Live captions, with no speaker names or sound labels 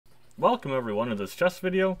Welcome everyone to this chess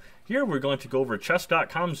video. Here we're going to go over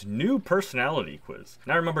chess.com's new personality quiz.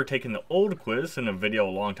 Now I remember taking the old quiz in a video a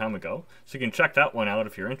long time ago, so you can check that one out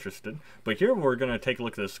if you're interested. But here we're going to take a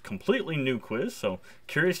look at this completely new quiz, so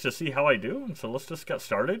curious to see how I do, and so let's just get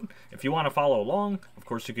started. If you want to follow along, of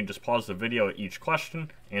course you can just pause the video at each question,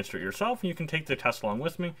 answer it yourself, and you can take the test along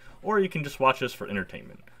with me, or you can just watch this for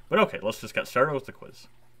entertainment. But okay, let's just get started with the quiz.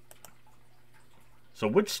 So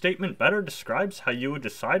which statement better describes how you would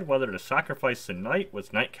decide whether to sacrifice the knight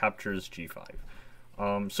with knight captures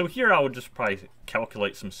g5? So here I would just probably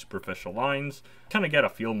calculate some superficial lines, kind of get a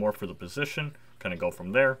feel more for the position, kind of go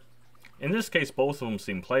from there. In this case, both of them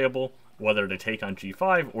seem playable, whether to take on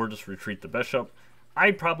g5 or just retreat the bishop.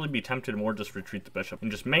 I'd probably be tempted more just retreat the bishop and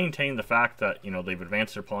just maintain the fact that, you know, they've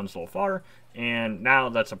advanced their pawn so far, and now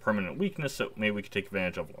that's a permanent weakness that maybe we could take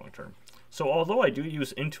advantage of long term. So although I do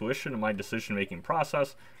use intuition in my decision-making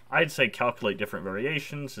process, I'd say calculate different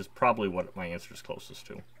variations is probably what my answer is closest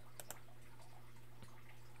to.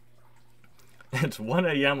 It's 1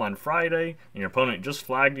 a.m. on Friday, and your opponent just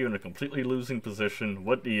flagged you in a completely losing position.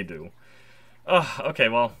 What do you do? Okay,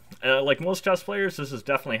 well, like most chess players, this has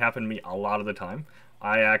definitely happened to me a lot of the time.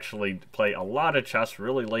 I actually play a lot of chess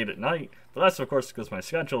really late at night, but that's of course because my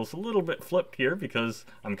schedule is a little bit flipped here because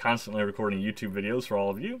I'm constantly recording YouTube videos for all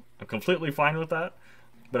of you. I'm completely fine with that,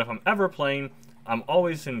 but if I'm ever playing, I'm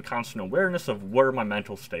always in constant awareness of where my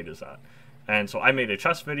mental state is at. And so I made a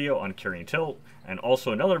chess video on carrying tilt, and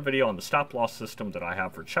also another video on the stop-loss system that I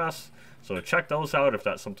have for chess. So check those out if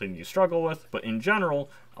that's something you struggle with. But in general,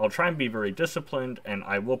 I'll try and be very disciplined, and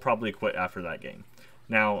I will probably quit after that game.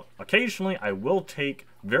 Now, occasionally I will take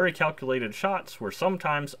very calculated shots where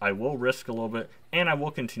sometimes I will risk a little bit, and I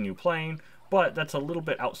will continue playing. But that's a little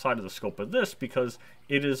bit outside of the scope of this because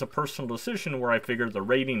it is a personal decision where I figure the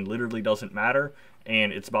rating literally doesn't matter,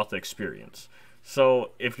 and it's about the experience. So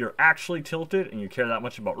if you're actually tilted and you care that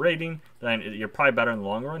much about rating, then you're probably better in the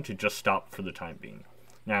long run to just stop for the time being.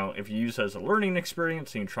 Now, if you use it as a learning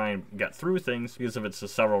experience and you try and get through things, because if it's a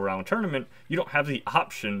several round tournament, you don't have the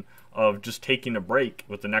option of just taking a break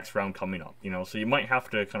with the next round coming up, you know, so you might have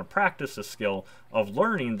to kind of practice the skill of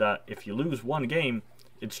learning that if you lose one game,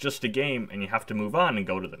 it's just a game and you have to move on and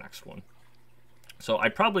go to the next one. So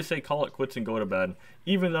I'd probably say call it quits and go to bed,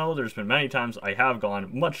 even though there's been many times I have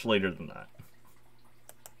gone much later than that.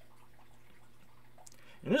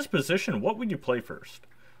 In this position, what would you play first?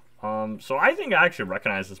 So I think I actually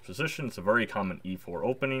recognize this position. It's a very common e4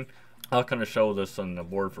 opening. I'll kind of show this on the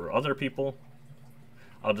board for other people.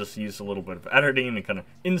 I'll just use a little bit of editing and kind of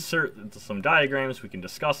insert some diagrams. We can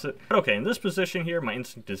discuss it. But okay, in this position here, my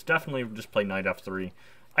instinct is definitely just play knight f3.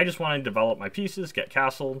 I just want to develop my pieces, get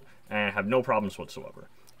castled, and have no problems whatsoever.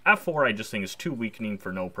 f4 I just think is too weakening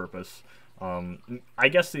for no purpose. I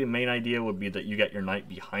guess the main idea would be that you get your knight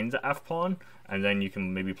behind the f-pawn, and then you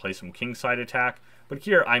can maybe play some kingside attack. But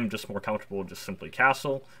here, I'm just more comfortable just simply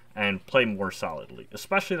castle and play more solidly.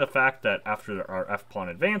 Especially the fact that after our f-pawn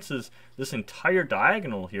advances, this entire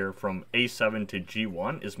diagonal here from a7 to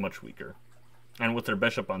g1 is much weaker. And with their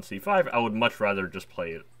bishop on c5, I would much rather just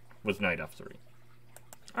play it with knight f3.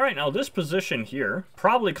 Alright, now this position here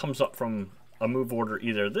probably comes up from a move order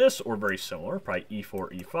either this or very similar, probably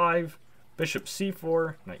e4, e5, bishop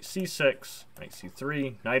c4, knight c6, knight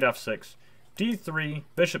c3, knight f6, d3,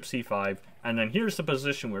 bishop c5, and then here's the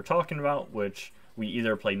position we're talking about, which we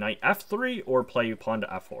either play knight f3 or play pawn to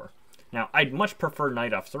f4. Now, I'd much prefer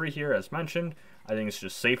knight f3 here, as mentioned. I think it's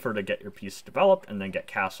just safer to get your piece developed and then get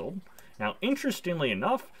castled. Now, interestingly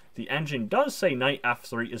enough, the engine does say knight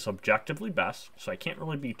f3 is objectively best, so I can't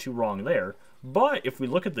really be too wrong there. But if we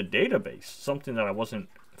look at the database, something that I wasn't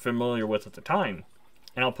familiar with at the time,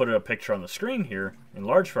 and I'll put a picture on the screen here,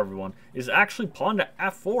 enlarged for everyone, is actually pawn to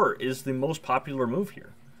f4 is the most popular move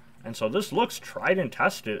here. And so this looks tried and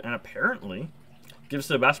tested, and apparently gives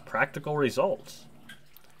the best practical results.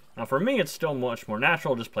 Now for me, it's still much more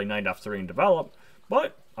natural to just play knight f3 and develop,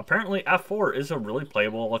 but apparently f4 is a really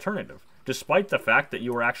playable alternative, despite the fact that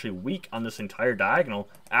you are actually weak on this entire diagonal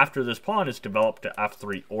after this pawn is developed to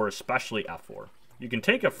f3 or especially f4. You can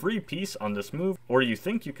take a free piece on this move, or you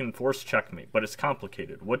think you can force checkmate, but it's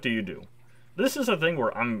complicated. What do you do? This is a thing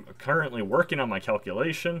where I'm currently working on my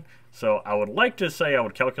calculation, so I would like to say I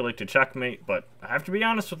would calculate to checkmate, but I have to be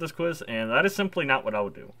honest with this quiz, and that is simply not what I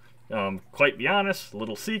would do. Quite be honest,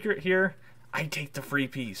 little secret here, I take the free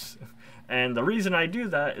piece. And the reason I do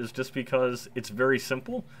that is just because it's very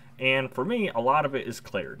simple, and for me, a lot of it is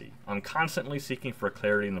clarity. I'm constantly seeking for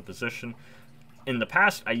clarity in the position. In the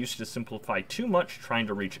past, I used to simplify too much trying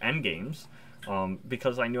to reach endgames,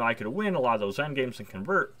 because I knew I could win a lot of those endgames and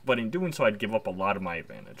convert, but in doing so I'd give up a lot of my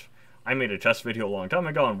advantage. I made a chess video a long time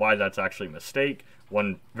ago on why that's actually a mistake.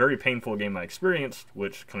 One very painful game I experienced,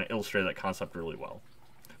 which kind of illustrated that concept really well.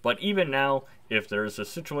 But even now, if there's a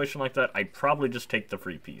situation like that, I'd probably just take the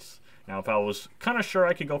free piece. Now, if I was kind of sure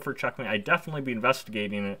I could go for checkmate, I'd definitely be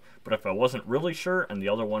investigating it. But if I wasn't really sure and the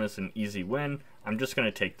other one is an easy win, I'm just going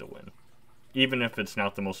to take the win, even if it's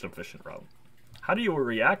not the most efficient route. How do you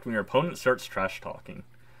react when your opponent starts trash talking?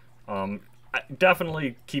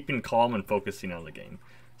 Definitely keeping calm and focusing on the game.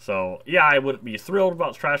 So yeah, I wouldn't be thrilled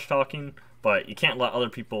about trash talking, but you can't let other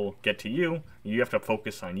people get to you. You have to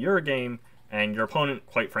focus on your game, and your opponent,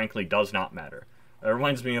 quite frankly, does not matter. It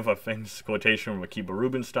reminds me of a famous quotation from Akiba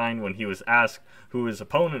Rubinstein when he was asked who his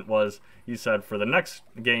opponent was. He said, "For the next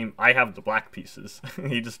game, I have the black pieces."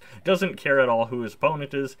 He just doesn't care at all who his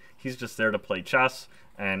opponent is. He's just there to play chess,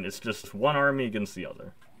 and it's just one army against the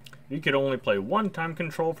other. You could only play one time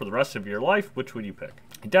control for the rest of your life. Which would you pick?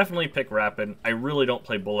 I definitely pick Rapid. I really don't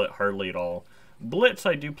play Bullet hardly at all. Blitz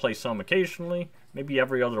I do play some occasionally. Maybe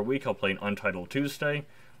every other week I'll play an Untitled Tuesday.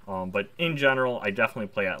 But in general, I definitely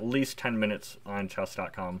play at least 10 minutes on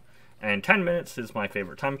chess.com. And 10 minutes is my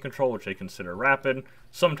favorite time control, which I consider Rapid.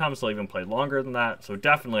 Sometimes I'll even play longer than that, so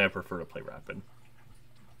definitely I prefer to play Rapid.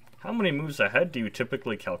 How many moves ahead do you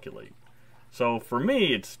typically calculate? So for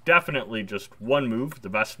me, it's definitely just one move, the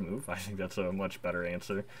best move. I think that's a much better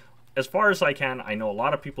answer. As far as I can, I know a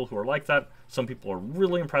lot of people who are like that. Some people are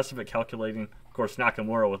really impressive at calculating. Of course,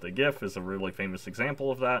 Nakamura with a GIF is a really famous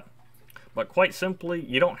example of that. But quite simply,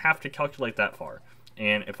 you don't have to calculate that far.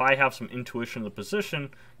 And if I have some intuition of the position,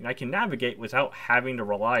 I can navigate without having to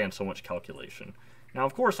rely on so much calculation. Now,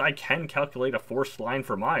 of course, I can calculate a forced line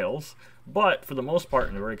for miles, but for the most part,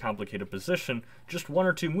 in a very complicated position, just one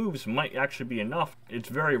or two moves might actually be enough. It's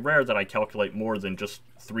very rare that I calculate more than just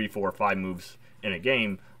 3, 4, 5 moves in a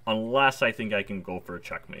game, unless I think I can go for a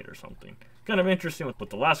checkmate or something. Kind of interesting with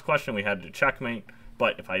the last question we had to checkmate,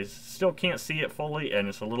 but if I still can't see it fully and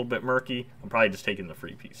it's a little bit murky, I'm probably just taking the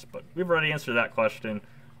free piece. But we've already answered that question.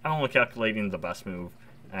 I'm only calculating the best move.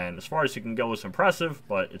 And as far as you can go, it's impressive,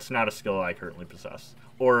 but it's not a skill I currently possess,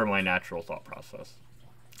 or my natural thought process.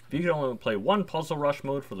 If you could only play one Puzzle Rush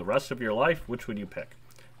mode for the rest of your life, which would you pick?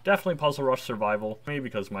 Definitely Puzzle Rush Survival, maybe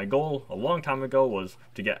because my goal a long time ago was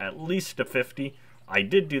to get at least to 50. I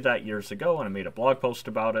did do that years ago, and I made a blog post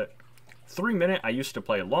about it. 3 Minute I used to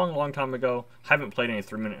play a long time ago. Haven't played any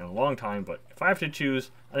 3 Minute in a long time, but if I have to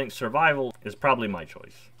choose, I think Survival is probably my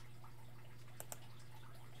choice.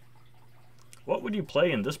 What would you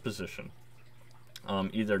play in this position?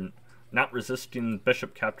 Either not resisting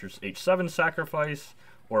bishop captures h7 sacrifice,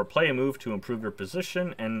 or play a move to improve your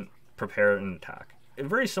position and prepare an attack.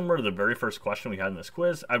 Very similar to the very first question we had in this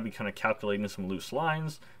quiz, I'd be kind of calculating some loose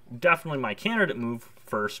lines. Definitely my candidate move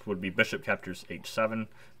first would be bishop captures h7,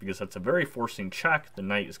 because that's a very forcing check. The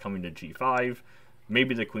knight is coming to g5.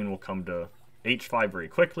 Maybe the queen will come to h5 very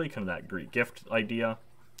quickly, kind of that Greek gift idea.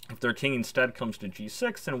 If their king instead comes to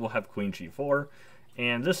g6, then we'll have queen g4,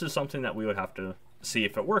 and this is something that we would have to see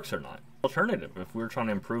if it works or not. Alternative, if we were trying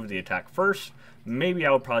to improve the attack first, maybe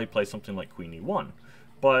I would probably play something like queen e1.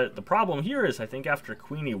 But the problem here is I think after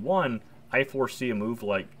queen e1, I foresee a move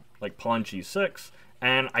like pawn g6,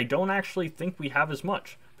 and I don't actually think we have as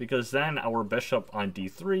much, because then our bishop on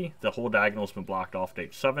d3, the whole diagonal has been blocked off to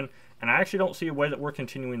h7, and I actually don't see a way that we're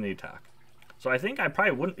continuing the attack. So I think I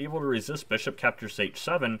probably wouldn't be able to resist bishop captures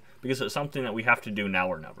h7, because it's something that we have to do now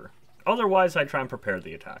or never. Otherwise, I try and prepare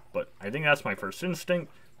the attack, but I think that's my first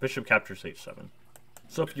instinct, bishop captures h7.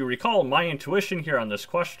 So if you recall, my intuition here on this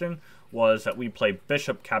question was that we play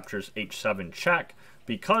bishop captures h7 check,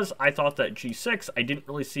 because I thought that g6, I didn't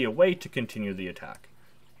really see a way to continue the attack.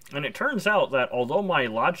 And it turns out that although my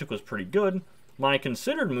logic was pretty good, my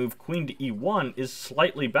considered move, queen to e1, is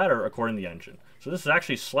slightly better according to the engine. So this is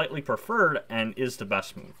actually slightly preferred and is the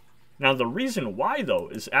best move. Now the reason why, though,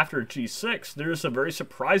 is after g6, there's a very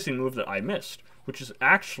surprising move that I missed, which is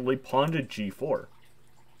actually pawn to g4.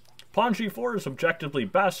 Pawn g4 is objectively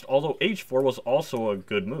best, although h4 was also a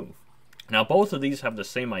good move. Now both of these have the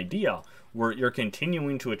same idea, where you're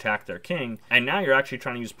continuing to attack their king, and now you're actually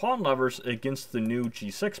trying to use pawn levers against the new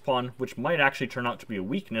g6 pawn, which might actually turn out to be a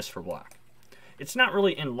weakness for black. It's not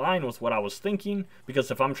really in line with what I was thinking, because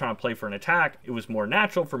if I'm trying to play for an attack, it was more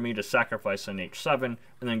natural for me to sacrifice an h7 and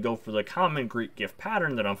then go for the common Greek gift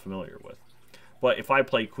pattern that I'm familiar with. But if I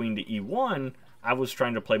play queen to e1, I was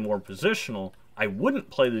trying to play more positional. I wouldn't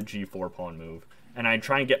play the g4 pawn move, and I'd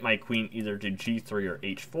try and get my queen either to g3 or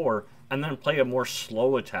h4, and then play a more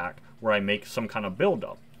slow attack where I make some kind of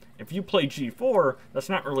build-up. If you play g4, that's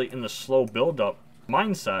not really in the slow build-up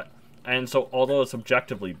mindset, and so although it's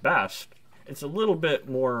objectively best, it's a little bit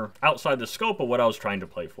more outside the scope of what I was trying to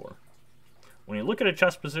play for. When you look at a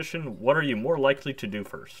chess position, what are you more likely to do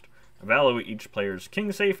first? Evaluate each player's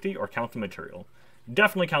king safety or count the material.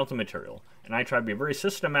 Definitely count the material, and I try to be very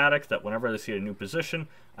systematic that whenever I see a new position,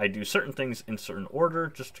 I do certain things in certain order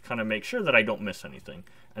just to kind of make sure that I don't miss anything.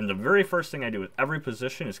 And the very first thing I do with every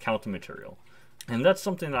position is count the material. And that's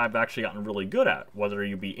something that I've actually gotten really good at, whether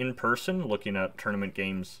you be in person looking at tournament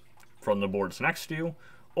games from the boards next to you,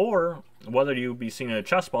 or whether you be seeing a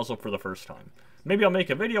chess puzzle for the first time. Maybe I'll make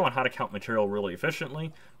a video on how to count material really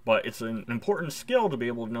efficiently, but it's an important skill to be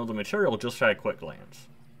able to know the material just at a quick glance.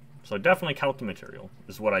 So definitely count the material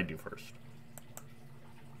is what I do first.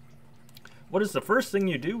 What is the first thing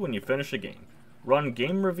you do when you finish a game? Run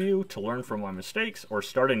game review to learn from my mistakes or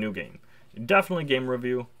start a new game? Definitely game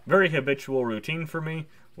review. Very habitual routine for me,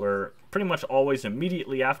 where pretty much always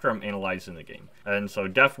immediately after I'm analyzing the game. And so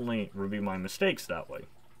definitely review my mistakes that way.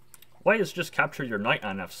 White has just captured your knight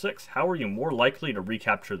on f6. How are you more likely to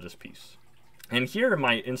recapture this piece? And here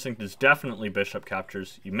my instinct is definitely bishop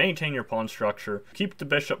captures. You maintain your pawn structure, keep the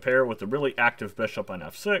bishop pair with a really active bishop on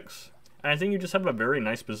f6, and I think you just have a very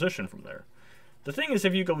nice position from there. The thing is,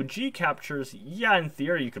 if you go g captures, yeah, in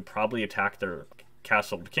theory you could probably attack their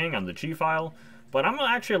castled king on the g file, but I'm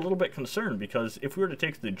actually a little bit concerned because if we were to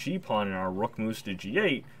take the g pawn and our rook moves to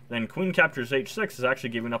g8, then queen captures h6 is actually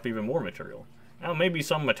giving up even more material. Now maybe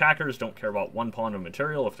some attackers don't care about one pawn of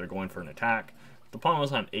material if they're going for an attack. The pawn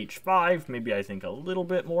was on h5, maybe I think a little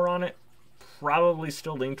bit more on it. Probably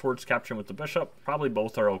still lean towards capturing with the bishop. Probably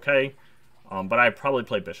both are okay, but I'd probably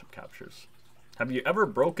play bishop captures. Have you ever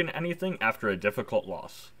broken anything after a difficult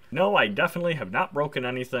loss? No, I definitely have not broken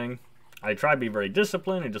anything. I try to be very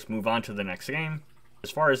disciplined and just move on to the next game.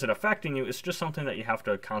 As far as it affecting you, it's just something that you have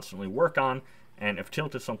to constantly work on, and if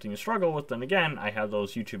tilt is something you struggle with, then again, I have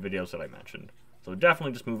those YouTube videos that I mentioned. So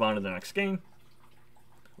definitely just move on to the next game.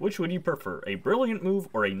 Which would you prefer, a brilliant move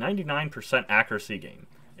or a 99% accuracy game?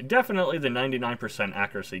 Definitely the 99%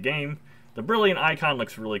 accuracy game. The brilliant icon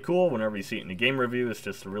looks really cool whenever you see it in a game review. It's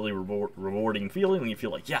just a really rewarding feeling when you feel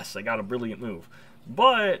like, yes, I got a brilliant move.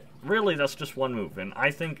 But really, that's just one move. And I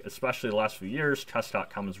think, especially the last few years,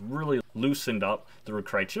 chess.com has really loosened up the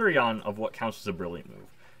criterion of what counts as a brilliant move.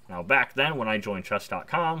 Now, back then, when I joined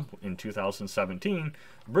chess.com in 2017,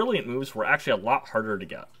 brilliant moves were actually a lot harder to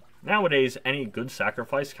get. Nowadays, any good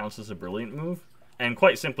sacrifice counts as a brilliant move, and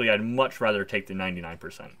quite simply, I'd much rather take the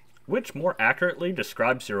 99%. Which more accurately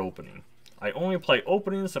describes your opening? I only play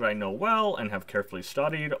openings that I know well and have carefully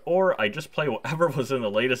studied, or I just play whatever was in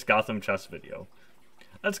the latest Gotham chess video.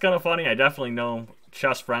 That's kind of funny. I definitely know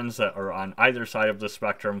chess friends that are on either side of the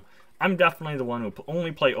spectrum. I'm definitely the one who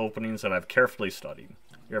only play openings that I've carefully studied.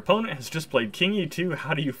 Your opponent has just played King E2.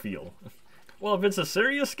 How do you feel? Well, if it's a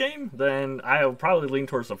serious game, then I'll probably lean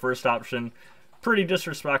towards the first option. Pretty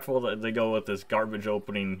disrespectful that they go with this garbage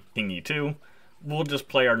opening King E2. We'll just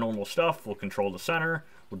play our normal stuff. We'll control the center.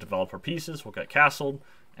 We'll develop our pieces. We'll get castled.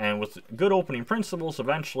 And with good opening principles,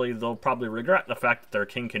 eventually they'll probably regret the fact that their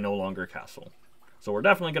king can no longer castle. So we're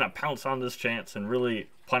definitely going to pounce on this chance and really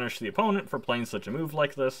punish the opponent for playing such a move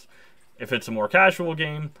like this. If it's a more casual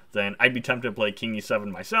game, then I'd be tempted to play King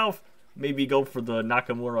E7 myself. Maybe go for the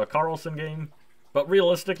Nakamura-Carlsen game. But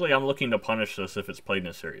realistically, I'm looking to punish this if it's played in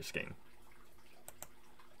a serious game.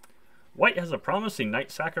 White has a promising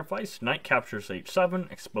knight sacrifice. Knight captures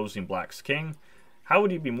h7, exposing black's king. How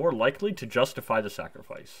would you be more likely to justify the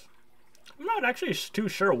sacrifice? I'm not actually too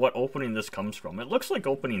sure what opening this comes from. It looks like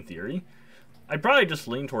opening theory. I'd probably just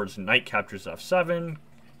lean towards knight captures f7,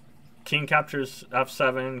 king captures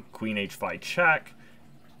f7, queen h5 check,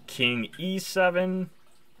 king e7,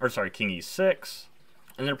 or sorry, king e6,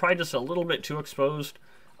 and they're probably just a little bit too exposed.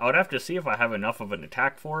 I would have to see if I have enough of an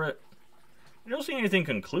attack for it. I don't see anything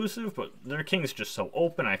conclusive, but their king's just so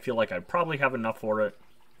open, I feel like I'd probably have enough for it.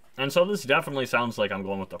 And so this definitely sounds like I'm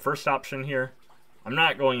going with the first option here. I'm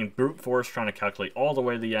not going brute force trying to calculate all the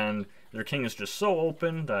way to the end. Their king is just so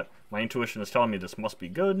open that my intuition is telling me this must be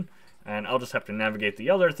good, and I'll just have to navigate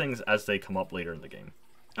the other things as they come up later in the game.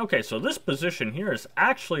 Okay, so this position here is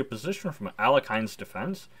actually a position from Alekhine's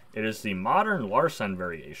defense. It is the modern Larsen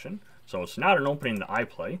variation, so it's not an opening that I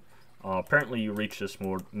play. Apparently you reach this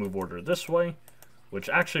move order this way, which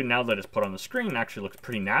actually, now that it's put on the screen, actually looks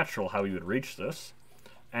pretty natural how you would reach this.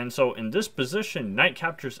 And so in this position, knight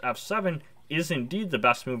captures f7 is indeed the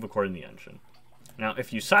best move according to the engine. Now,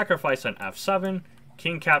 if you sacrifice on f7,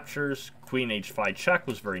 king captures, queen h5 check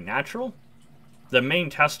was very natural. The main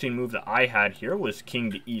testing move that I had here was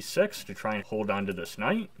king to e6 to try and hold on to this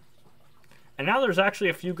knight. And now there's actually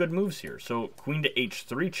a few good moves here. So queen to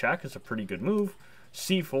h3 check is a pretty good move.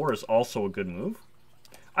 c4 is also a good move.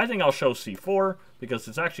 I think I'll show c4 because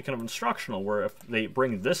it's actually kind of instructional, where if they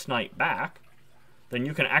bring this knight back, then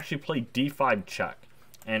you can actually play d5 check.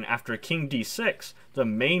 And after king d6, the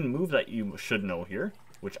main move that you should know here,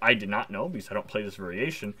 which I did not know because I don't play this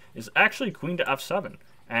variation, is actually queen to f7.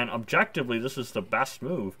 And objectively, this is the best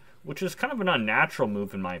move, which is kind of an unnatural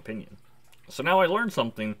move in my opinion. So now I learned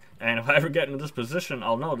something, and if I ever get into this position,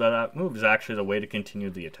 I'll know that that move is actually the way to continue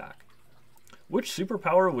the attack. Which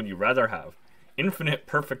superpower would you rather have? Infinite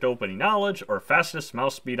perfect opening knowledge or fastest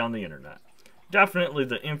mouse speed on the internet? Definitely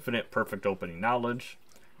the infinite perfect opening knowledge.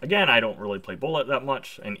 Again, I don't really play Bullet that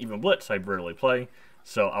much, and even Blitz I rarely play,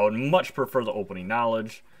 so I would much prefer the opening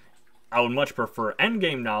knowledge. I would much prefer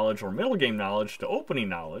endgame knowledge or middle game knowledge to opening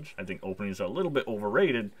knowledge. I think openings are a little bit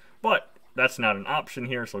overrated, but that's not an option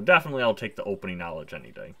here, so definitely I'll take the opening knowledge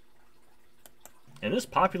any day. In this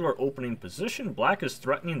popular opening position, black is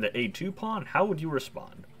threatening the a2 pawn. How would you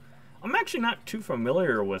respond? I'm actually not too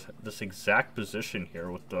familiar with this exact position here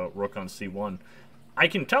with the rook on c1. I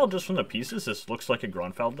can tell just from the pieces this looks like a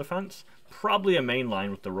Grunfeld defense, probably a main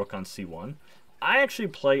line with the rook on c1. I actually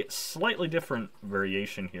play slightly different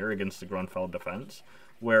variation here against the Grunfeld defense,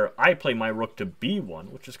 where I play my rook to b1,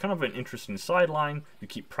 which is kind of an interesting sideline to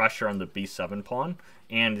keep pressure on the b7 pawn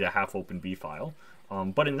and the half-open b file.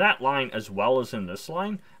 But in that line, as well as in this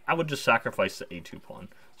line, I would just sacrifice the a2 pawn.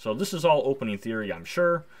 So this is all opening theory, I'm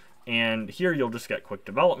sure. And here you'll just get quick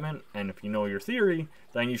development, and if you know your theory,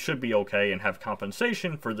 then you should be okay and have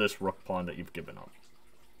compensation for this rook pawn that you've given up.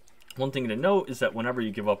 One thing to note is that whenever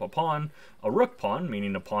you give up a rook pawn,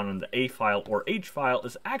 meaning a pawn on the a file or h file,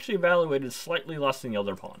 is actually evaluated slightly less than the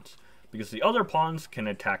other pawns. Because the other pawns can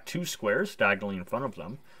attack two squares diagonally in front of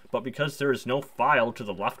them, but because there is no file to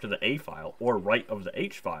the left of the a file or right of the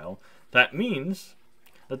h file, that means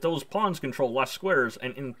that those pawns control less squares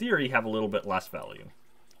and in theory have a little bit less value.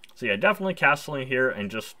 So yeah, definitely castling here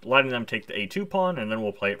and just letting them take the a2 pawn, and then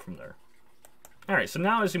we'll play it from there. Alright, so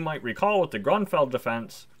now as you might recall with the Grunfeld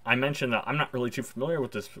defense, I mentioned that I'm not really too familiar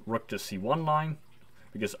with this rook to c1 line,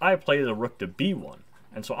 because I play the rook to b1.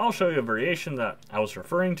 And so I'll show you a variation that I was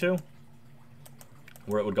referring to,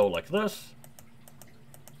 where it would go like this.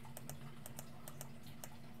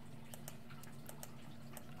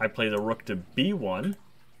 I play the rook to b1.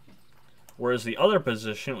 Whereas the other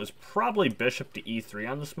position was probably bishop to e3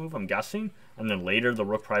 on this move, I'm guessing. And then later the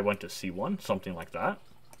rook probably went to c1, something like that.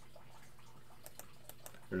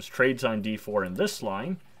 There's trades on d4 in this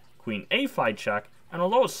line. Queen a5 check. And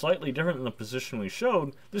although it's slightly different than the position we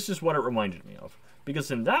showed, this is what it reminded me of. Because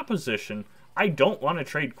in that position, I don't want to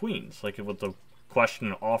trade queens. Like with the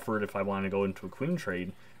question offered if I want to go into a queen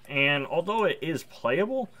trade. And although it is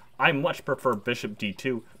playable, I much prefer bishop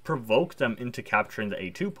d2, provoke them into capturing the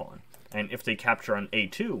a2 pawn. And if they capture on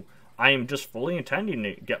a2, I am just fully intending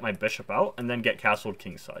to get my bishop out and then get castled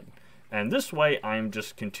kingside. And this way, I am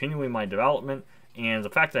just continuing my development, and the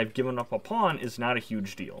fact that I've given up a pawn is not a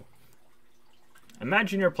huge deal.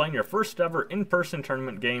 Imagine you're playing your first ever in-person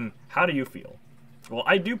tournament game. How do you feel? Well,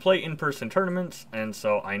 I do play in-person tournaments, and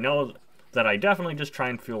so I know that I definitely just try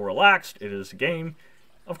and feel relaxed. It is a game.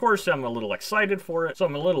 Of course, I'm a little excited for it, so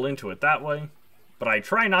I'm a little into it that way. But I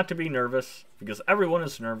try not to be nervous, because everyone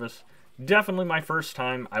is nervous. Definitely my first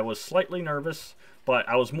time, I was slightly nervous, but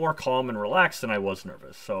I was more calm and relaxed than I was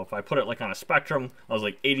nervous. So if I put it like on a spectrum, I was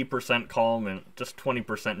like 80% calm and just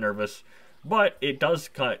 20% nervous. But it does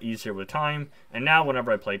cut easier with time, and now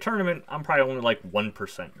whenever I play a tournament, I'm probably only like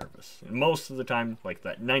 1% nervous. And most of the time, like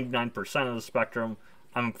that 99% of the spectrum,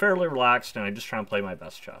 I'm fairly relaxed and I just try and play my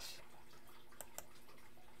best chess.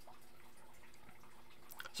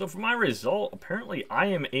 So for my result, apparently I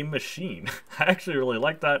am a machine. I actually really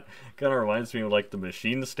like that. Kind of reminds me of like the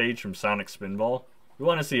machine stage from Sonic Spinball. If you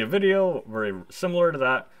want to see a video very similar to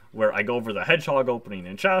that, where I go over the hedgehog opening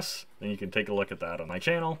in chess, then you can take a look at that on my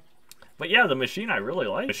channel. But yeah, the machine I really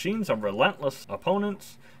like. Machines are relentless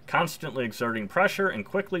opponents, constantly exerting pressure and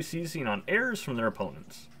quickly seizing on errors from their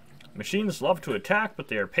opponents. Machines love to attack, but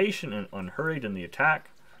they are patient and unhurried in the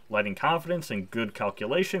attack, letting confidence and good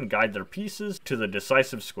calculation guide their pieces to the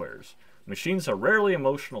decisive squares. Machines are rarely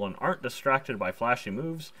emotional and aren't distracted by flashy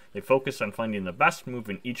moves. They focus on finding the best move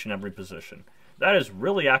in each and every position. That is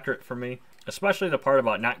really accurate for me, especially the part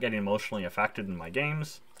about not getting emotionally affected in my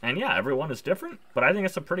games. And yeah, everyone is different, but I think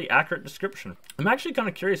it's a pretty accurate description. I'm actually kind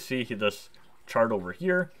of curious to see this chart over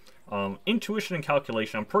here. Intuition and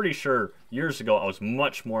calculation, I'm pretty sure years ago I was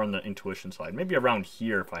much more on the intuition side. Maybe around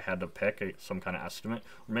here if I had to pick some kind of estimate,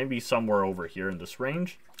 or maybe somewhere over here in this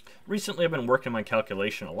range. Recently I've been working my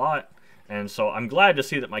calculation a lot, and so I'm glad to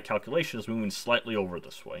see that my calculation is moving slightly over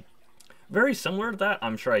this way. Very similar to that,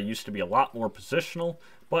 I'm sure I used to be a lot more positional,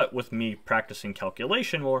 But with me practicing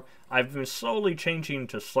calculation more, I've been slowly changing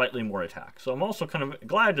to slightly more attack. So I'm also kind of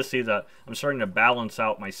glad to see that I'm starting to balance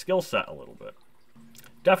out my skill set a little bit.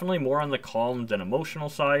 Definitely more on the calm than emotional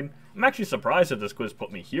side. I'm actually surprised that this quiz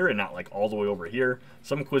put me here and not like all the way over here.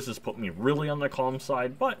 Some quizzes put me really on the calm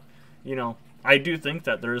side, but, you know, I do think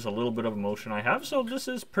that there is a little bit of emotion I have, so this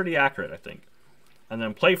is pretty accurate, I think. And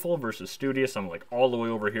then playful versus studious, I'm like all the way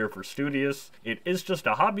over here for studious. It is just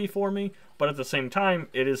a hobby for me, but at the same time,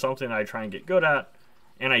 it is something I try and get good at,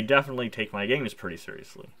 and I definitely take my games pretty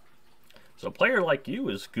seriously. So a player like you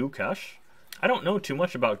is KeSetoKaiba. I don't know too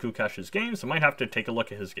much about KeSetoKaiba's games, I might have to take a look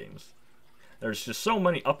at his games. There's just so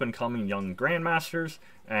many up-and-coming young grandmasters,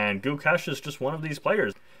 and KeSetoKaiba is just one of these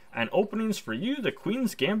players. And openings for you, the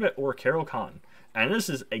Queen's Gambit or KeSetoKaiba. And this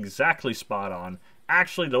is exactly spot on.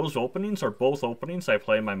 Actually, those openings are both openings I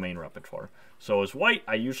play in my main repertoire. So as white,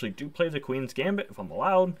 I usually do play the Queen's Gambit if I'm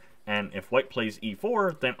allowed, and if white plays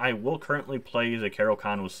e4, then I will currently play the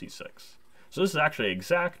KeSetoKaiba with c6. So this is actually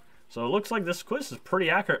exact. So it looks like this quiz is pretty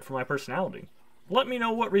accurate for my personality. Let me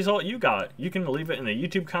know what result you got. You can leave it in the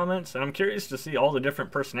YouTube comments, and I'm curious to see all the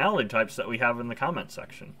different personality types that we have in the comment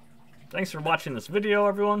section. Thanks for watching this video,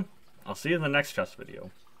 everyone. I'll see you in the next chess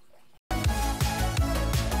video.